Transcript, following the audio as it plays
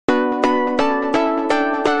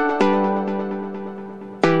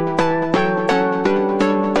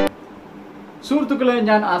സുഹൃത്തുക്കളെ,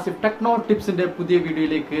 ഞാൻ ആസിഫ് ടെക്നോടിപ്സിന്റെ പുതിയ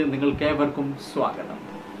വീഡിയോയിലേക്ക് നിങ്ങൾക്ക് ഏവർക്കും സ്വാഗതം.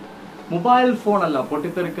 മൊബൈൽ ഫോൺ അല്ല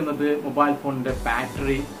പൊട്ടിത്തെറിക്കുന്നത്, മൊബൈൽ ഫോണിന്റെ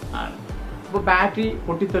ബാറ്ററി ആണ്. അപ്പോൾ ബാറ്ററി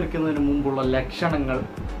പൊട്ടിത്തെറിക്കുന്നതിന് മുമ്പുള്ള ലക്ഷണങ്ങൾ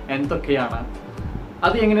എന്തൊക്കെയാണ്,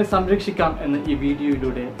 അത് എങ്ങനെ സംരക്ഷിക്കാം എന്ന് ഈ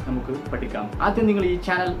വീഡിയോയിലൂടെ നമുക്ക് പഠിക്കാം. ആദ്യം നിങ്ങൾ ഈ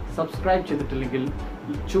ചാനൽ സബ്സ്ക്രൈബ് ചെയ്തിട്ടില്ലെങ്കിൽ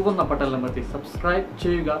ചുവന്ന ബട്ടൺ അമർത്തി സബ്സ്ക്രൈബ്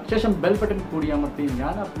ചെയ്യുക. ശേഷം ബെൽ ബട്ടൺ കൂടി അമർത്തി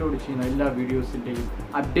ഞാൻ അപ്ലോഡ് ചെയ്യുന്ന എല്ലാ വീഡിയോസിൻ്റെയും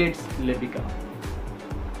അപ്ഡേറ്റ്സ് ലഭിക്കണം.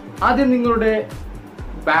 ആദ്യം നിങ്ങളുടെ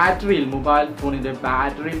ബാറ്ററിയിൽ, മൊബൈൽ ഫോണിൻ്റെ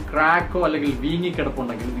ബാറ്ററിയിൽ ക്രാക്കോ അല്ലെങ്കിൽ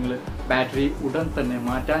വീങ്ങിക്കിടപ്പുണ്ടെങ്കിൽ നിങ്ങൾ ബാറ്ററി ഉടൻ തന്നെ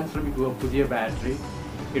മാറ്റാൻ ശ്രമിക്കുക. പുതിയ ബാറ്ററി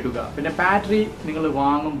ഇടുക. പിന്നെ ബാറ്ററി നിങ്ങൾ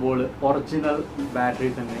വാങ്ങുമ്പോൾ ഒറിജിനൽ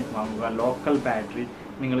ബാറ്ററി തന്നെ വാങ്ങുക. ലോക്കൽ ബാറ്ററി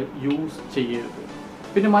നിങ്ങൾ യൂസ് ചെയ്യരുത്.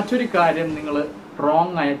 പിന്നെ മറ്റൊരു കാര്യം, നിങ്ങൾ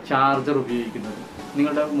റോങ് ആയ ചാർജർ ഉപയോഗിക്കുന്നത്.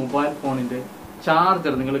 നിങ്ങളുടെ മൊബൈൽ ഫോണിൻ്റെ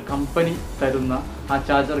ചാർജർ നിങ്ങൾ കമ്പനി തരുന്ന ആ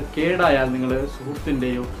ചാർജർ കേടായാൽ നിങ്ങൾ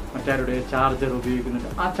സുഹൃത്തിൻ്റെയോ മറ്റാരുടെയോ ചാർജർ ഉപയോഗിക്കുന്നുണ്ട്,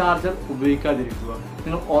 ആ ചാർജർ ഉപയോഗിക്കാതിരിക്കുക.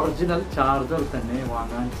 നിങ്ങൾ ഒറിജിനൽ ചാർജർ തന്നെ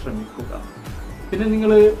വാങ്ങാൻ ശ്രമിക്കുക. പിന്നെ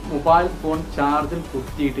നിങ്ങൾ മൊബൈൽ ഫോൺ ചാർജിൽ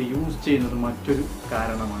കുത്തിയിട്ട് യൂസ് ചെയ്യുന്നത് മറ്റൊരു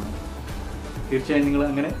കാരണമാണ്. തീർച്ചയായും നിങ്ങൾ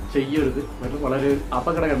അങ്ങനെ ചെയ്യരുത്. വളരെ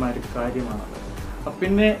അപകടകരമായ ഒരു കാര്യമാണത്.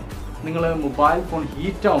 പിന്നെ നിങ്ങൾ മൊബൈൽ ഫോൺ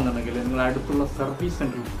ഹീറ്റ് ആവുന്നുണ്ടെങ്കിൽ നിങ്ങൾ അടുത്തുള്ള സർവീസ്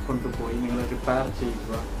സെൻറ്ററിൽ കൊണ്ടുപോയി നിങ്ങൾ റിപ്പയർ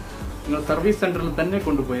ചെയ്യുക. നിങ്ങൾ സർവീസ് സെൻറ്ററിൽ തന്നെ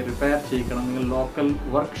കൊണ്ടുപോയി റിപ്പയർ ചെയ്യിക്കണം. നിങ്ങൾ ലോക്കൽ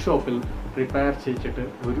വർക്ക്ഷോപ്പിൽ റിപ്പയർ ചെയ്യിച്ചിട്ട്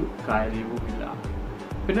ഒരു കാര്യവുമില്ല.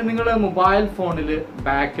 പിന്നെ നിങ്ങൾ മൊബൈൽ ഫോണിൽ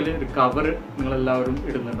ബാക്കിൽ ഒരു കവർ നിങ്ങളെല്ലാവരും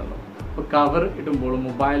ഇടുന്നുണ്ടല്ലോ. അപ്പോൾ കവർ ഇടുമ്പോൾ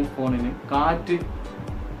മൊബൈൽ ഫോണിന് കാറ്റ്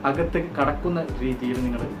അകത്തേക്ക് കടക്കുന്ന രീതിയിൽ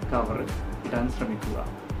നിങ്ങൾ കവർ ഇടാൻ ശ്രമിക്കുക.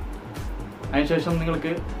 അതിനുശേഷം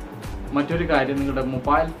നിങ്ങൾക്ക് മറ്റൊരു കാര്യം, നിങ്ങളുടെ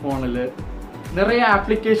മൊബൈൽ ഫോണിൽ നിറയെ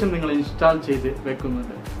ആപ്ലിക്കേഷൻ നിങ്ങൾ ഇൻസ്റ്റാൾ ചെയ്ത്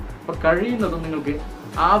വെക്കുന്നുണ്ട്. അപ്പോൾ കഴിയുന്നതും നിങ്ങൾക്ക്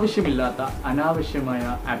ആവശ്യമില്ലാത്ത അനാവശ്യമായ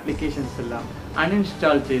ആപ്ലിക്കേഷൻസ് എല്ലാം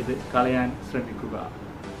അൺഇൻസ്റ്റാൾ ചെയ്ത് കളയാൻ ശ്രമിക്കുക.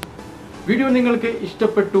 വീഡിയോ നിങ്ങൾക്ക്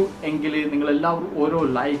ഇഷ്ടപ്പെട്ടു എങ്കിൽ നിങ്ങളെല്ലാവരും ഓരോ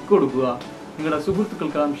ലൈക്ക് കൊടുക്കുക. നിങ്ങളുടെ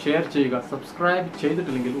സുഹൃത്തുക്കൾക്കെല്ലാം ഷെയർ ചെയ്യുക. സബ്സ്ക്രൈബ്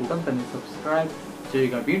ചെയ്തിട്ടില്ലെങ്കിൽ ഉടൻ തന്നെ സബ്സ്ക്രൈബ്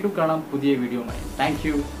ചെയ്യുക. വീണ്ടും കാണാം പുതിയ വീഡിയോയുമായി. Thank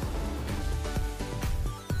you.